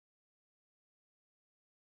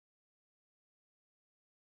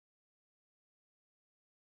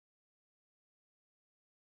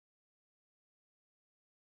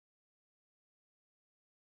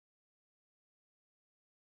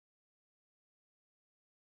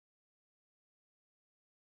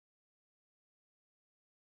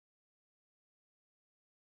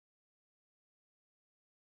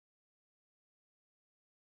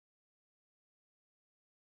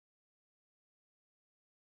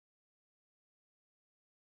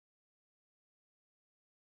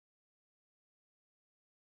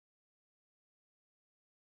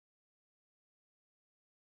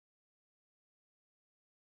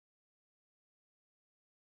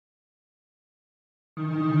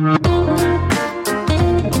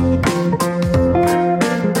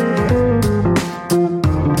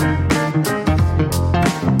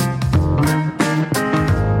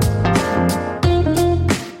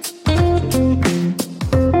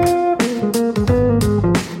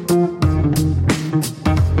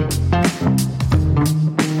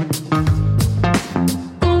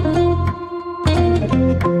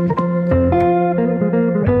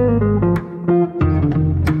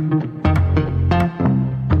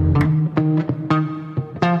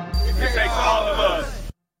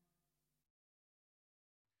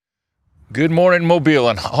Good morning, Mobile,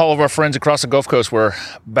 and all of our friends across the Gulf Coast. We're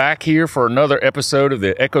back here for another episode of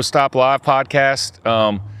the Echo Stop Live podcast.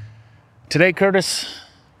 Today, Curtis,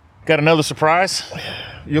 got another surprise.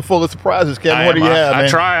 You're full of surprises, Kevin. What do you have, man?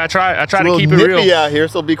 I try to keep it real. It's a little nippy out here,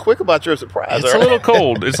 so be quick about your surprise. It's a little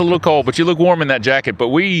cold. It's a little cold, but you look warm in that jacket. But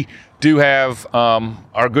we do have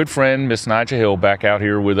our good friend, Miss Nigel Hill, back out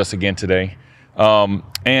here with us again today.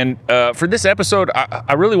 And for this episode,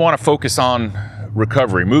 I really want to focus on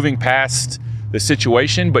recovery, moving past the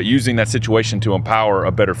situation, but using that situation to empower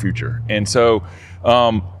a better future. And so,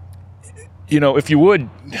 if you would,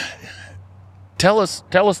 tell us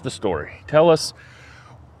the story. Tell us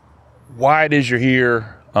why it is you're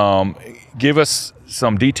here. Give us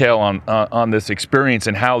some detail on this experience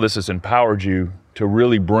and how this has empowered you to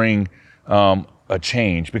really bring a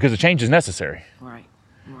change, because a change is necessary. Right.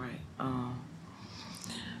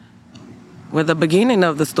 Well, the beginning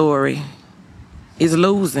of the story is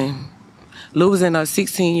losing a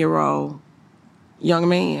 16-year-old young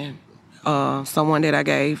man, someone that I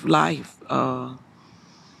gave life. I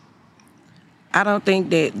don't think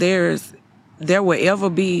that there will ever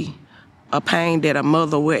be a pain that a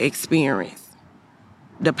mother will experience,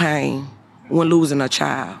 the pain when losing a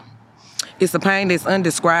child. It's a pain that's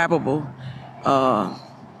indescribable.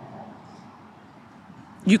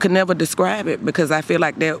 You can never describe it, because I feel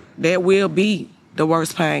like that will be the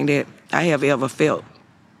worst pain that I have ever felt.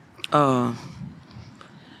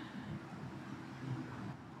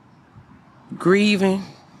 Grieving,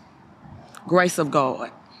 grace of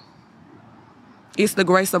God. It's the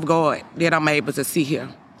grace of God that I'm able to see here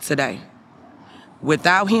today.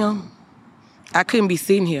 Without him, I couldn't be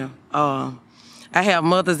sitting here. I have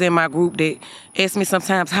mothers in my group that ask me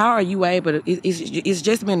sometimes, how are you able to, it's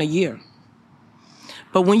just been a year.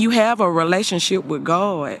 But when you have a relationship with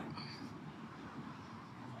God,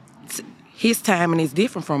 his timing is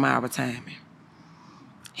different from our timing.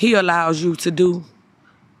 He allows you to do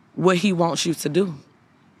what he wants you to do.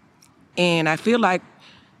 And I feel like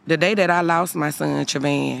the day that I lost my son,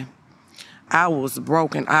 Chavan, I was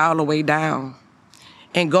broken all the way down.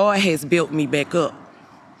 And God has built me back up.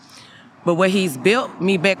 But what he's built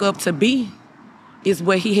me back up to be is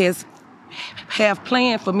what he have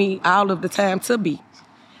planned for me all of the time to be.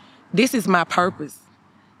 This is my purpose.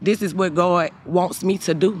 This is what God wants me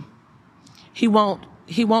to do. He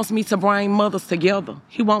wants me to bring mothers together.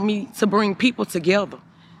 He wants me to bring people together.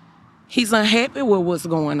 He's unhappy with what's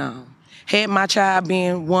going on. Had my child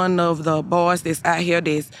been one of the boys that's out here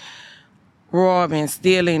that's robbing,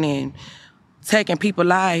 stealing, and taking people's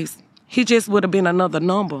lives, he just would have been another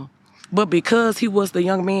number. But because he was the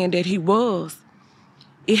young man that he was,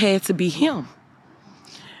 it had to be him.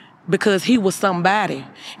 Because he was somebody.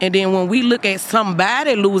 And then when we look at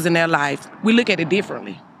somebody losing their life, we look at it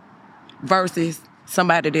differently versus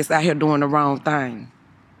somebody that's out here doing the wrong thing.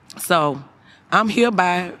 So I'm here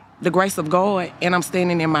by the grace of God, and I'm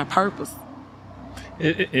standing in my purpose.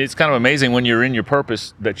 It's kind of amazing when you're in your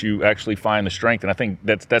purpose that you actually find the strength. And I think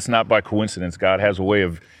that's not by coincidence. God has a way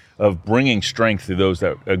of bringing strength to those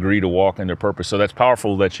that agree to walk in their purpose. So that's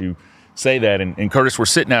powerful that you say that. And Curtis, we're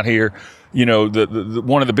sitting out here, the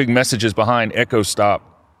one of the big messages behind Echo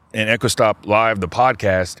Stop and Echo Stop Live, the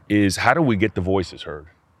podcast, is how do we get the voices heard?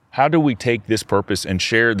 How do we take this purpose and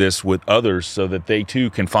share this with others so that they too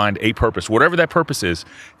can find a purpose, whatever that purpose is,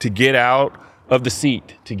 to get out of the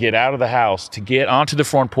seat, to get out of the house, to get onto the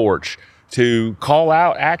front porch, to call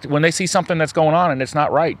out, act when they see something that's going on and it's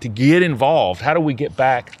not right, to get involved? How do we get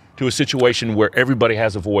back to a situation where everybody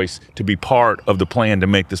has a voice to be part of the plan to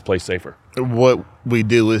make this place safer? What we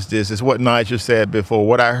do is this, is what Nigel said before.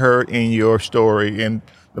 What I heard in your story, and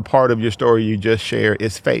the part of your story you just shared,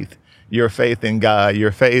 is faith. Your faith in God,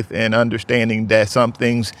 your faith in understanding that some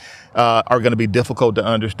things are going to be difficult to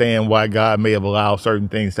understand why God may have allowed certain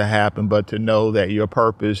things to happen, but to know that your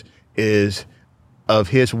purpose is of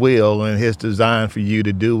his will and his design for you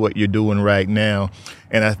to do what you're doing right now.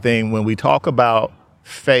 And I think when we talk about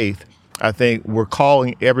faith, I think we're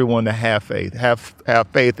calling everyone to have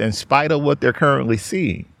faith in spite of what they're currently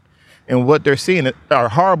seeing, And what they're seeing are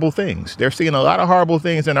horrible things. They're seeing a lot of horrible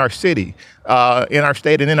things in our city, in our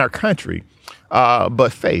state, and in our country.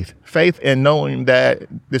 But faith in knowing that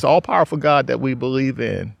this all-powerful God that we believe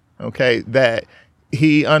in, okay, that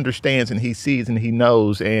he understands and he sees and he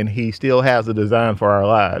knows, and he still has a design for our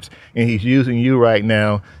lives. And he's using you right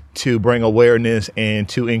now to bring awareness and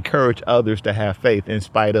to encourage others to have faith in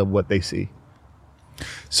spite of what they see.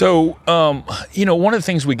 So, one of the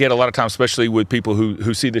things we get a lot of times, especially with people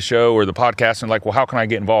who see the show or the podcast and like, well, how can I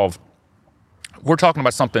get involved? We're talking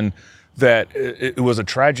about something that it was a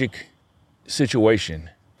tragic situation,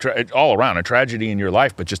 all around a tragedy in your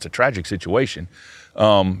life, but just a tragic situation,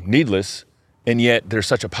 needless. And yet there's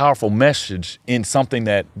such a powerful message in something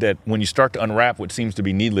that when you start to unwrap what seems to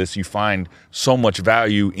be needless, you find so much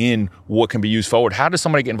value in what can be used forward. How does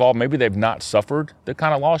somebody get involved? Maybe they've not suffered the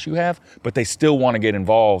kind of loss you have, but they still want to get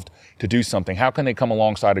involved to do something. How can they come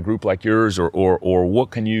alongside a group like yours, or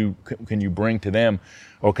what can you bring to them,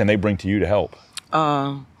 or can they bring to you to help?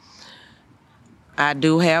 I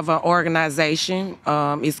do have an organization.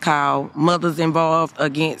 It's called Mothers Involved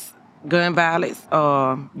Against Gun Violence.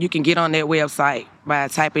 You can get on that website by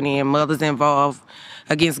typing in Mothers Involved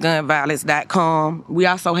Against Gun Violence.com. We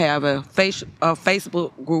also have a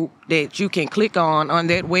Facebook group that you can click on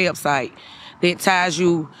that website that ties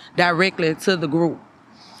you directly to the group.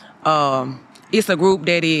 It's a group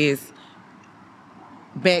that is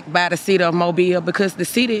backed by the city of Mobile, because the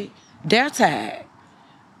city, they're tired.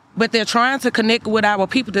 But they're trying to connect with our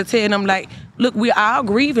people to tell them, like, look, we all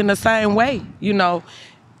grieving the same way,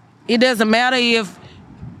 It doesn't matter if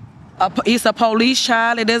it's a police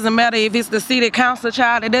child. It doesn't matter if it's the city council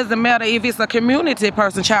child. It doesn't matter if it's a community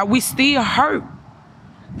person child. We still hurt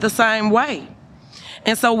the same way.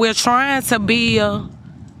 And so we're trying to build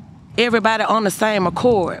everybody on the same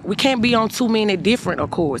accord. We can't be on too many different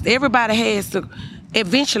accords. Everybody has to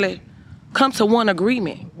eventually come to one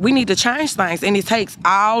agreement. We need to change things, and it takes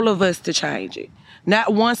all of us to change it.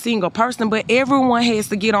 Not one single person, but everyone has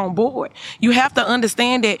to get on board. You have to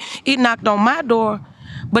understand that it knocked on my door,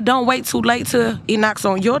 but don't wait too late till it knocks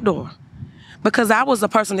on your door. Because I was a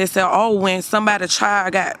person that said, when somebody's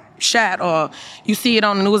child got shot, or you see it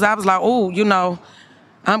on the news, I was like,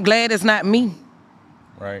 I'm glad it's not me.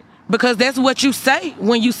 Right. Because that's what you say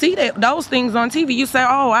when you see those things on TV. You say,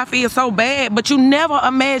 I feel so bad, but you never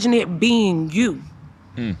imagine it being you.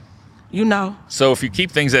 So if you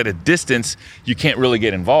keep things at a distance, you can't really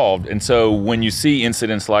get involved. And so when you see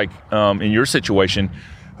incidents like in your situation,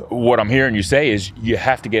 what I'm hearing you say is you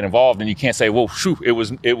have to get involved, and you can't say, well, shoot, it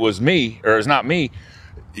was me, or it's not me.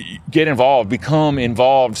 Get involved, become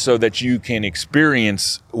involved, so that you can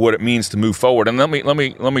experience what it means to move forward. And let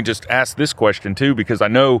me just ask this question too, because I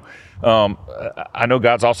know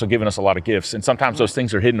God's also given us a lot of gifts, and sometimes those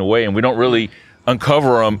things are hidden away, and we don't really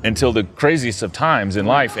uncover them until the craziest of times in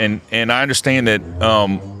life. And I understand that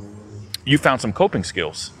you found some coping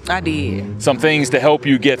skills. I did. Some things to help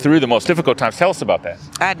you get through the most difficult times. Tell us about that.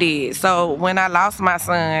 I did. So when I lost my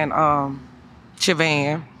son,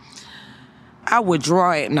 Chavan, I would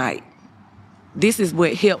draw at night. This is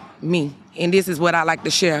what helped me, and this is what I like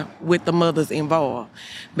to share with the mothers involved,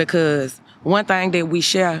 because one thing that we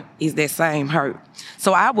share is that same hurt.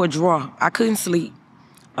 So I would draw. I couldn't sleep.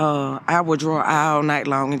 I would draw all night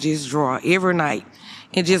long, and just draw every night,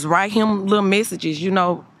 and just write him little messages,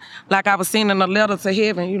 like I was sending a letter to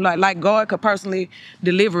heaven, like God could personally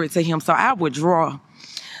deliver it to him. So I would draw.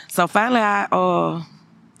 So finally I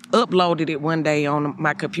uploaded it one day on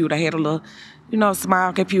my computer. I had a little,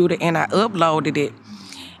 small computer, and I uploaded it,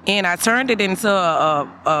 and I turned it into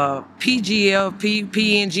a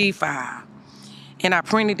PNG file, and I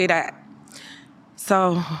printed it out.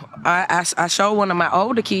 So I showed one of my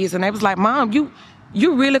older kids, and they was like, Mom, you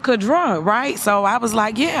really could draw, right? So I was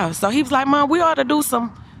like, yeah. So he was like, Mom, we ought to do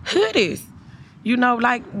some hoodies.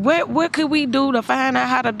 Like what could we do to find out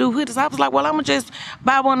how to do hoodies? I was like, well, I'm gonna just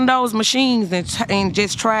buy one of those machines and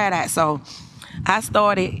just try it out. So I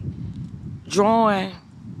started drawing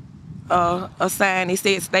a sign. It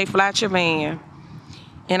said, Stay Fly Chavan.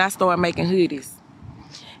 And I started making hoodies.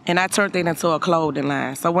 And I turned it into a clothing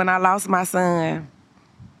line. So when I lost my son,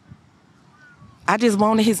 I just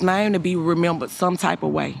wanted his name to be remembered some type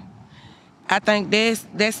of way. I think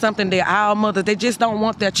that's something that our mothers, they just don't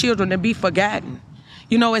want their children to be forgotten.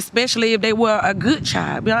 Especially if they were a good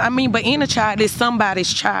child. But any child is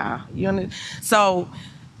somebody's child. So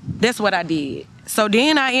that's what I did. So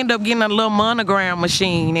then I ended up getting a little monogram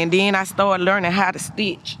machine, and then I started learning how to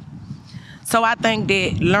stitch. So I think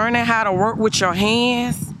that learning how to work with your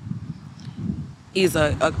hands is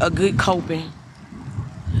a good coping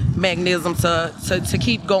mechanism to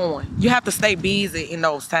keep going. You have to stay busy in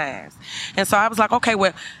those times. And so I was like, okay,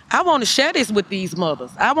 well, I want to share this with these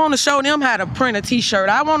mothers. I want to show them how to print a t-shirt.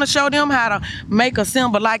 I want to show them how to make a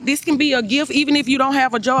symbol. Like, this can be a gift. Even if you don't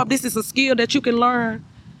have a job, this is a skill that you can learn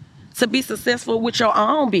to be successful with your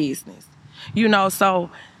own business. So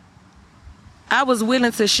I was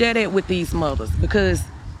willing to share that with these mothers because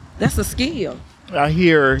that's a skill. I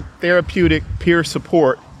hear therapeutic peer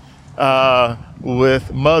support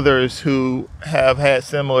with mothers who have had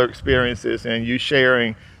similar experiences, and you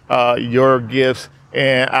sharing your gifts,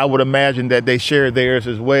 and I would imagine that they share theirs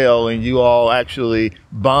as well, and you all actually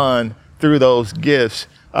bond through those gifts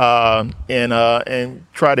and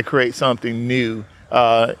try to create something new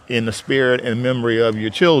in the spirit and memory of your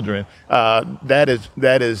children. That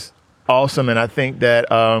is awesome, and I think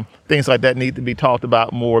that things like that need to be talked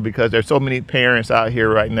about more, because there's so many parents out here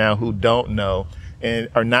right now who don't know and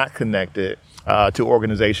are not connected to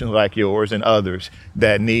organizations like yours and others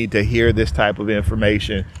that need to hear this type of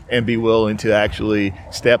information and be willing to actually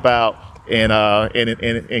step out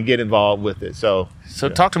and get involved with it. So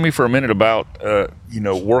talk to me for a minute about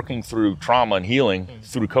working through trauma and healing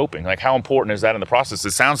through coping. Like, how important is that in the process?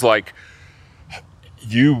 It sounds like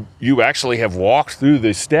you actually have walked through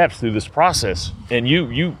the steps through this process, and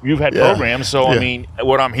you've had programs. So I mean,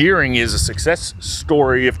 what I'm hearing is a success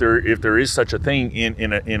story, if there is such a thing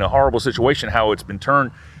in a horrible situation, how it's been turned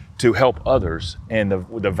to help others, and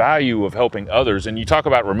the value of helping others. And you talk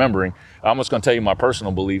about remembering. I'm just going to tell you my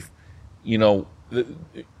personal belief.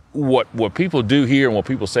 What people do here and what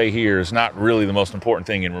people say here is not really the most important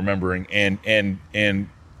thing in remembering. And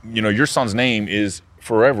your son's name is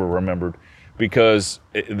forever remembered, because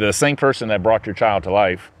the same person that brought your child to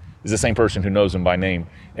life is the same person who knows him by name.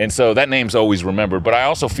 And so that name's always remembered. But I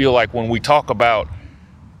also feel like when we talk about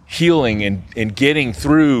healing and getting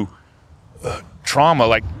through trauma,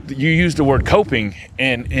 like you used the word coping,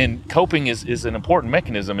 and coping is an important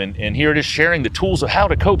mechanism. And here it is, sharing the tools of how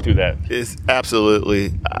to cope through that. It's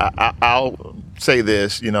absolutely, I'll say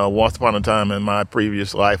this, once upon a time in my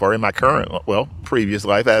previous life, or in my previous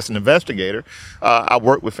life as an investigator, I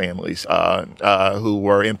worked with families who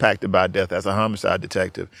were impacted by death as a homicide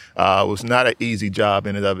detective. It was not an easy job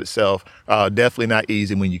in and of itself. Definitely not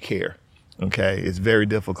easy when you care. Okay, it's very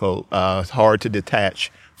difficult. It's hard to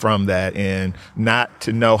detach from that and not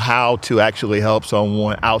to know how to actually help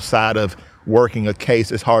someone outside of working a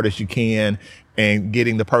case as hard as you can and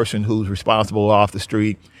getting the person who's responsible off the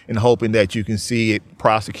street, and hoping that you can see it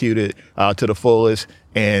prosecuted to the fullest,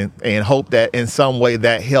 and hope that in some way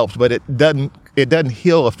that helps. But it doesn't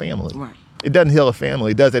heal a family. Right. It doesn't heal a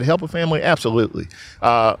family. Does it help a family? Absolutely.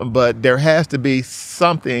 But there has to be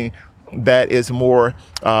something that is more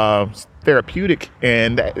therapeutic,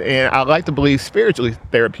 and I like to believe spiritually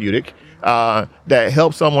therapeutic, that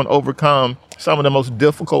helps someone overcome some of the most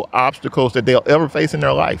difficult obstacles that they'll ever face in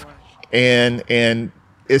their life. And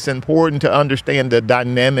it's important to understand the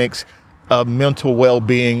dynamics of mental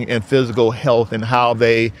well-being and physical health, and how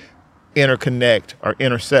they interconnect or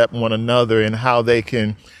intercept one another, and how they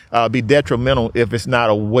can be detrimental if it's not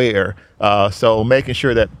aware. So making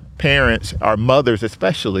sure that parents, or mothers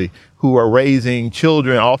especially, who are raising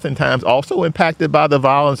children, oftentimes also impacted by the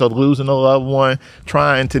violence of losing a loved one,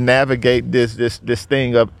 trying to navigate this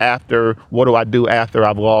thing of, after, what do I do after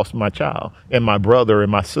I've lost my child and my brother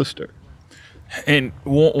and my sister? And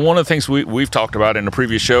one of the things we've talked about in a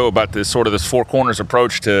previous show about this four corners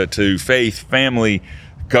approach to faith, family,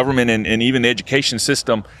 government, and even the education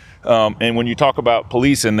system. And when you talk about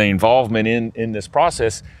police and the involvement in this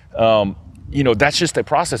process, that's just a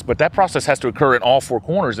process, but that process has to occur in all four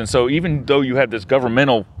corners. And so even though you have this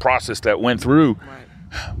governmental process that went through, right,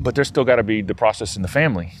 but there's still got to be the process in the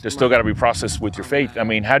family. There's still got to be process with your faith. I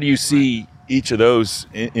mean, how do you see each of those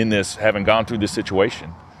in this, having gone through this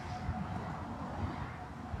situation?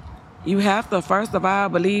 You have to, first of all,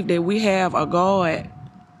 believe that we have a God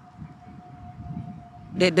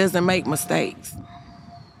that doesn't make mistakes.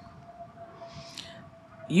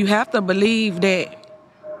 You have to believe that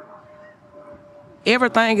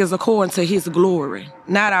everything is according to His glory,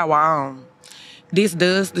 not our own. This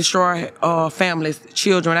does destroy families,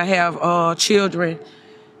 children. I have children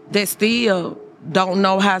that still don't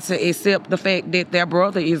know how to accept the fact that their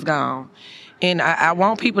brother is gone. And I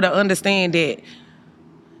want people to understand that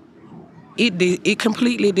it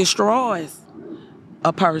completely destroys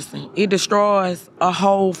a person. It destroys a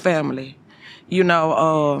whole family.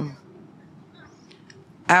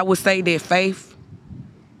 I would say that faith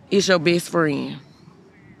is your best friend.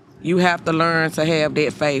 You have to learn to have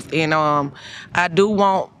that faith. And I do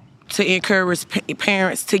want to encourage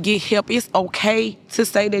parents to get help. It's okay to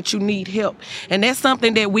say that you need help. And that's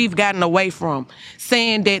something that we've gotten away from,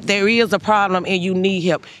 saying that there is a problem and you need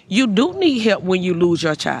help. You do need help when you lose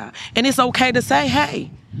your child. And it's okay to say,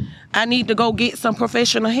 hey, I need to go get some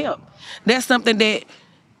professional help. That's something that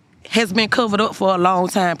has been covered up for a long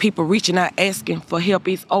time. People reaching out, asking for help.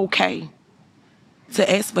 It's okay to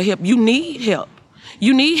ask for help. You need help.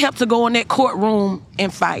 You need help to go in that courtroom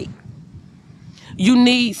and fight. You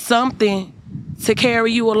need something to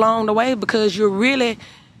carry you along the way because you're really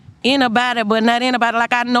in a body, but not in a body.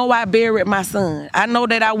 Like, I know I buried my son. I know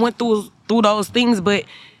that I went through those things, but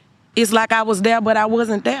it's like I was there, but I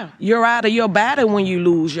wasn't there. You're out of your body when you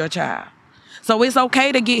lose your child. So it's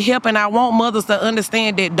okay to get help, and I want mothers to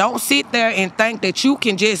understand that. Don't sit there and think that you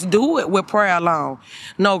can just do it with prayer alone.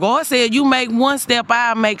 No, God said you make one step,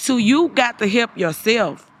 I'll make two. You got to help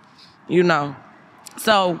yourself, you know.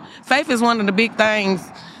 So faith is one of the big things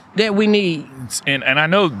that we need. And I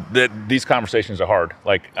know that these conversations are hard.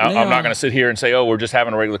 Like, I'm not going to sit here and say, oh, we're just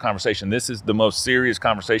having a regular conversation. This is the most serious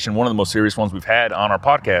conversation, one of the most serious ones we've had on our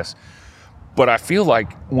podcast. But I feel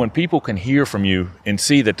like when people can hear from you and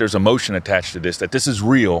see that there's emotion attached to this, that this is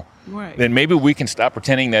real, right, then maybe we can stop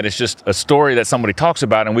pretending that it's just a story that somebody talks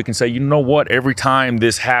about, and we can say, you know what, every time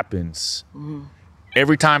this happens,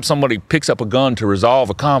 every time somebody picks up a gun to resolve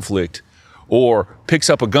a conflict, or picks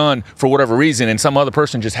up a gun for whatever reason, and some other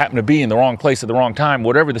person just happened to be in the wrong place at the wrong time,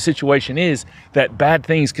 whatever the situation is, that bad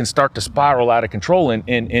things can start to spiral out of control,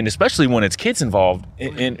 and especially when it's kids involved,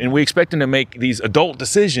 and we expect them to make these adult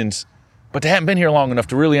decisions, but they haven't been here long enough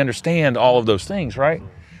to really understand all of those things, right?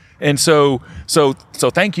 And so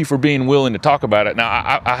thank you for being willing to talk about it.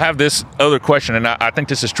 Now, I have this other question, and I think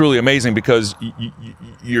this is truly amazing because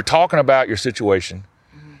you're talking about your situation.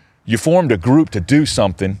 You formed a group to do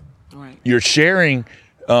something. right. You're sharing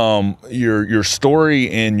your story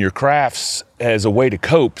and your crafts as a way to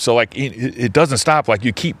cope. So, like, it doesn't stop. Like,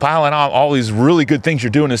 you keep piling on all these really good things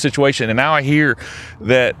you're doing in the situation. And now I hear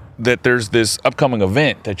that there's this upcoming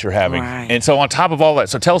event that you're having. Right. And so on top of all that,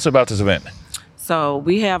 so tell us about this event. So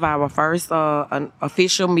we have our first an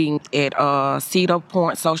official meeting at Cedar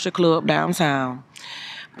Point Social Club downtown.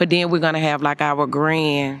 But then we're going to have like our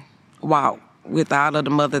grand walk with all of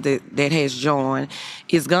the mothers that has joined.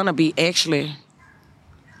 It's going to be actually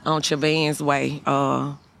on Chavan's Way,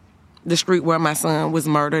 the street where my son was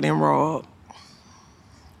murdered and robbed.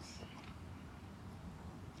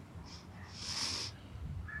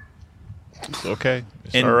 It's okay.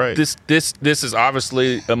 It's And all right. this is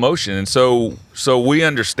obviously emotion, and so we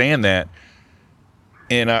understand that.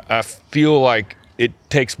 And I feel like it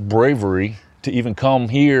takes bravery to even come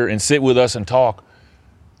here and sit with us and talk.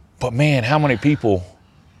 But man, how many people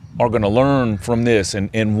are going to learn from this,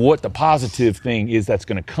 and what the positive thing is that's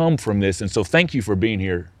going to come from this. And so thank you for being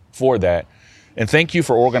here for that. And thank you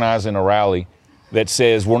for organizing a rally that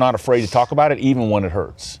says we're not afraid to talk about it even when it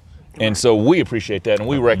hurts. And so we appreciate that, and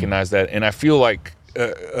we recognize that. And I feel like,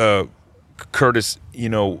 Curtis, you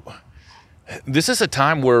know, this is a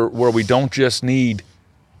time where we don't just need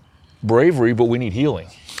bravery, but we need healing.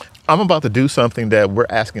 I'm about to do something that we're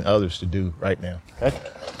asking others to do right now. Okay?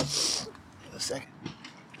 A second.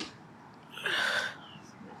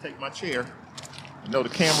 Take my chair. I know the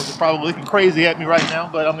cameras are probably looking crazy at me right now,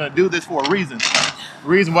 but I'm going to do this for a reason. The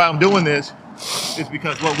reason why I'm doing this is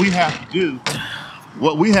because what we have to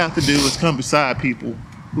do is come beside people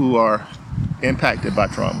who are impacted by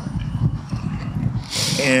trauma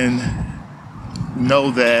and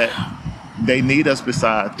know that they need us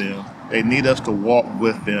beside them. They need us to walk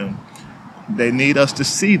with them. They need us to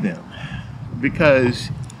see them, because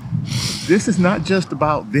this is not just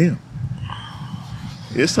about them.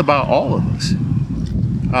 It's about all of us.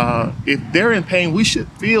 If they're in pain, we should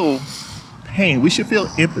feel pain. We should feel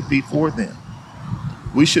empathy for them.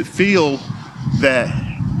 We should feel that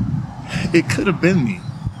it could have been me,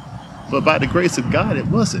 but by the grace of God, it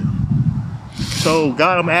wasn't. So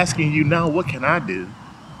God, I'm asking you now, what can I do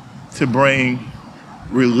to bring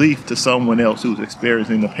relief to someone else who's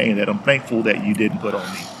experiencing the pain that I'm thankful that you didn't put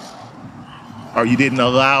on me, or you didn't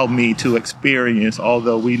allow me to experience,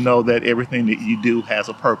 although we know that everything that you do has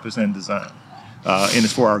a purpose and design, and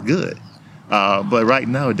it's for our good. But right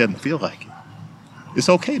now, it doesn't feel like it. It's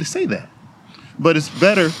okay to say that. But it's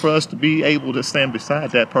better for us to be able to stand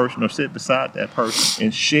beside that person or sit beside that person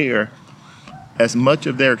and share as much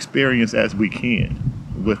of their experience as we can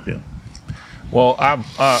with them. Well, I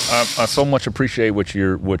so much appreciate what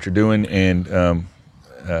you're doing, and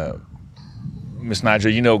Miss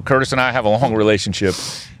Nigel, you know, Curtis and I have a long relationship,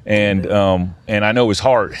 and I know his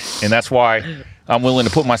heart, and that's why I'm willing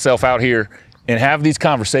to put myself out here and have these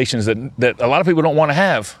conversations that a lot of people don't want to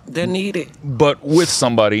have. They're needed. But with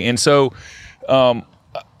somebody. And so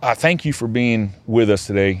I thank you for being with us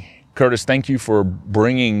today. Curtis, thank you for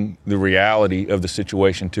bringing the reality of the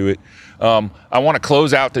situation to it. I want to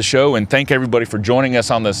close out the show and thank everybody for joining us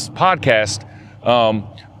on this podcast.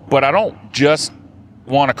 But I don't just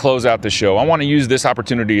want to close out the show. I want to use this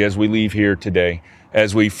opportunity as we leave here today,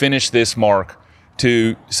 as we finish this mark,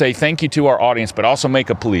 to say thank you to our audience, but also make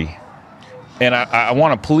a plea. And I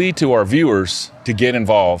want to plead to our viewers to get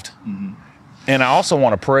involved. Mm-hmm. And I also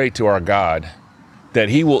want to pray to our God that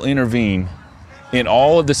he will intervene in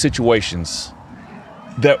all of the situations,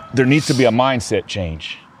 that there needs to be a mindset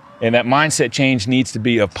change. And that mindset change needs to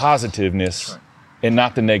be of positiveness and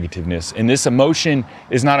not the negativeness. And this emotion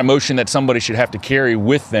is not emotion that somebody should have to carry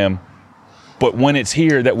with them, but when it's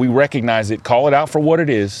here, that we recognize it, call it out for what it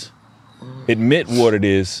is, admit what it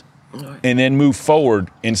is, and then move forward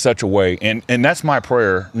in such a way. And that's my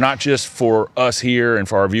prayer, not just for us here and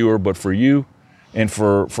for our viewer, but for you and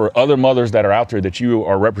for other mothers that are out there that you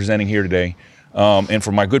are representing here today. And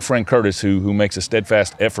for my good friend Curtis, who makes a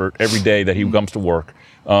steadfast effort every day that he comes to work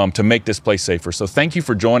to make this place safer. So thank you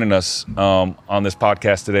for joining us on this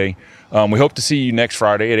podcast today. We hope to see you next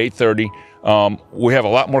Friday at 8:30. We have a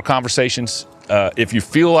lot more conversations. If you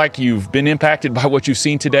feel like you've been impacted by what you've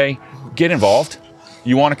seen today, get involved.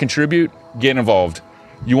 You want to contribute? Get involved.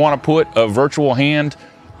 You want to put a virtual hand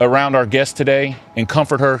around our guest today and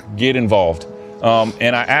comfort her? Get involved.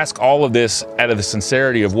 And I ask all of this out of the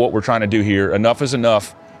sincerity of what we're trying to do here. Enough is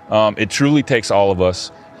enough. It truly takes all of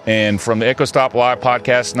us. And from the Echo Stop Live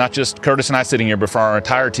podcast, not just Curtis and I sitting here, but for our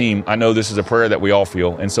entire team, I know this is a prayer that we all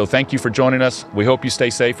feel. And so thank you for joining us. We hope you stay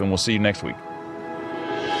safe, and we'll see you next week.